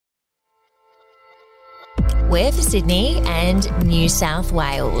We're for Sydney and New South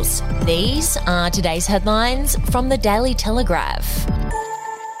Wales. These are today's headlines from the Daily Telegraph.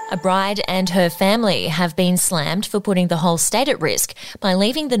 A bride and her family have been slammed for putting the whole state at risk by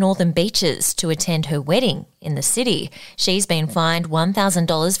leaving the Northern Beaches to attend her wedding in the city. She's been fined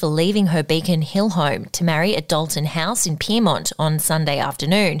 $1,000 for leaving her Beacon Hill home to marry at Dalton House in Pyrmont on Sunday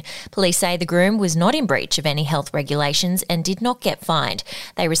afternoon. Police say the groom was not in breach of any health regulations and did not get fined.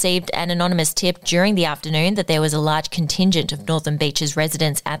 They received an anonymous tip during the afternoon that there was a large contingent of Northern Beaches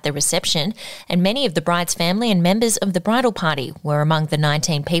residents at the reception, and many of the bride's family and members of the bridal party were among the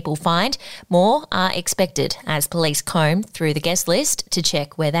 19 people fined. More are expected as police comb through the guest list to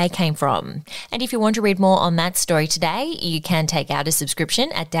check where they came from. And if you want to read more on that story today, you can take out a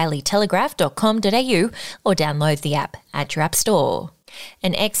subscription at dailytelegraph.com.au or download the app at your app store.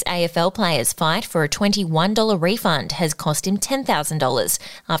 An ex-AFL player's fight for a $21 refund has cost him $10,000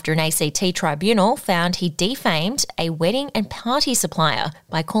 after an ACT tribunal found he defamed a wedding and party supplier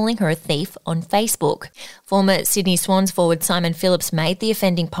by calling her a thief on Facebook. Former Sydney Swans forward Simon Phillips made the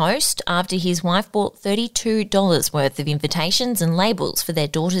offending post after his wife bought $32 worth of invitations and labels for their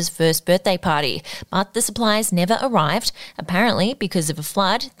daughter's first birthday party, but the supplies never arrived, apparently because of a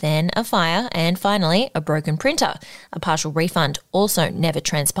flood, then a fire, and finally a broken printer. A partial refund also never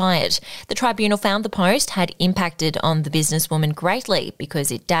transpired. The tribunal found the post had impacted on the businesswoman greatly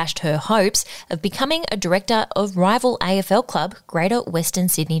because it dashed her hopes of becoming a director of rival AFL club Greater Western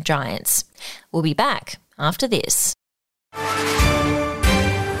Sydney Giants. We'll be back after this.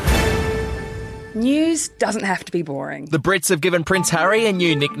 News doesn't have to be boring. The Brits have given Prince Harry a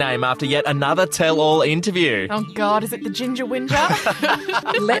new nickname after yet another tell-all interview. Oh God, is it the Ginger Whinger?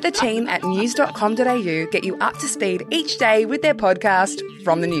 Let the team at news.com.au get you up to speed each day with their podcast,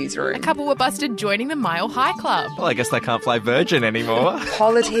 From the Newsroom. A couple were busted joining the Mile High Club. Well, I guess they can't play Virgin anymore.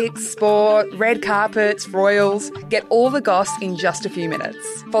 Politics, sport, red carpets, royals. Get all the goss in just a few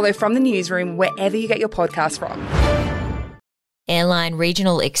minutes. Follow From the Newsroom wherever you get your podcast from. Airline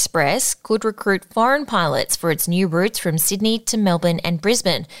Regional Express could recruit foreign pilots for its new routes from Sydney to Melbourne and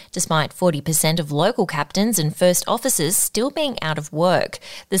Brisbane, despite 40% of local captains and first officers still being out of work.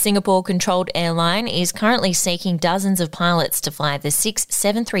 The Singapore-controlled airline is currently seeking dozens of pilots to fly the 6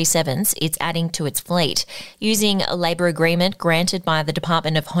 737s it's adding to its fleet. Using a labour agreement granted by the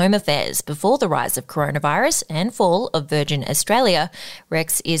Department of Home Affairs before the rise of coronavirus and fall of Virgin Australia,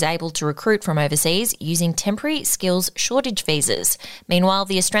 Rex is able to recruit from overseas using temporary skills shortage visas. Meanwhile,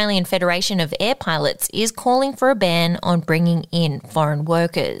 the Australian Federation of Air Pilots is calling for a ban on bringing in foreign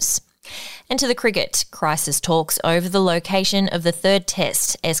workers. And to the cricket, crisis talks over the location of the third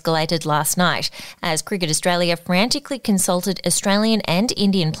test escalated last night as Cricket Australia frantically consulted Australian and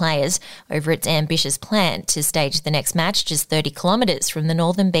Indian players over its ambitious plan to stage the next match just 30 kilometres from the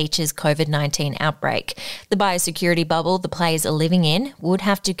Northern Beaches COVID-19 outbreak. The biosecurity bubble the players are living in would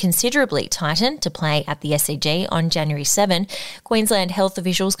have to considerably tighten to play at the SCG on January 7. Queensland health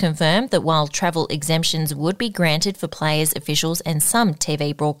officials confirmed that while travel exemptions would be granted for players, officials and some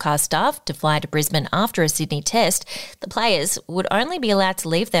TV broadcast staff to fly to Brisbane after a Sydney test, the players would only be allowed to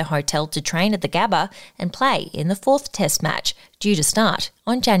leave their hotel to train at the Gabba and play in the fourth test match, due to start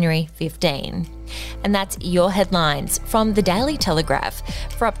on January 15. And that's your headlines from the Daily Telegraph.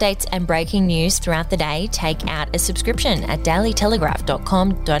 For updates and breaking news throughout the day, take out a subscription at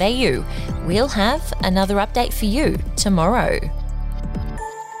dailytelegraph.com.au. We'll have another update for you tomorrow.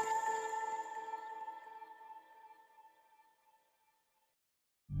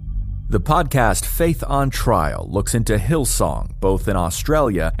 The podcast Faith on Trial looks into Hillsong, both in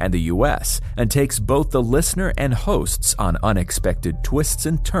Australia and the US, and takes both the listener and hosts on unexpected twists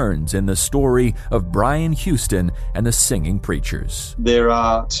and turns in the story of Brian Houston and the Singing Preachers. There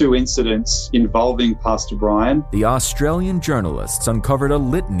are 2 incidents involving Pastor Brian. The Australian journalists uncovered a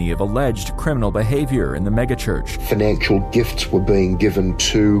litany of alleged criminal behavior in the megachurch. Financial gifts were being given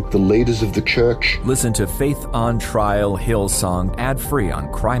to the leaders of the church. Listen to Faith on Trial Hillsong ad-free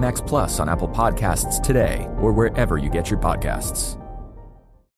on Crimex Plus on Apple Podcasts today or wherever you get your podcasts.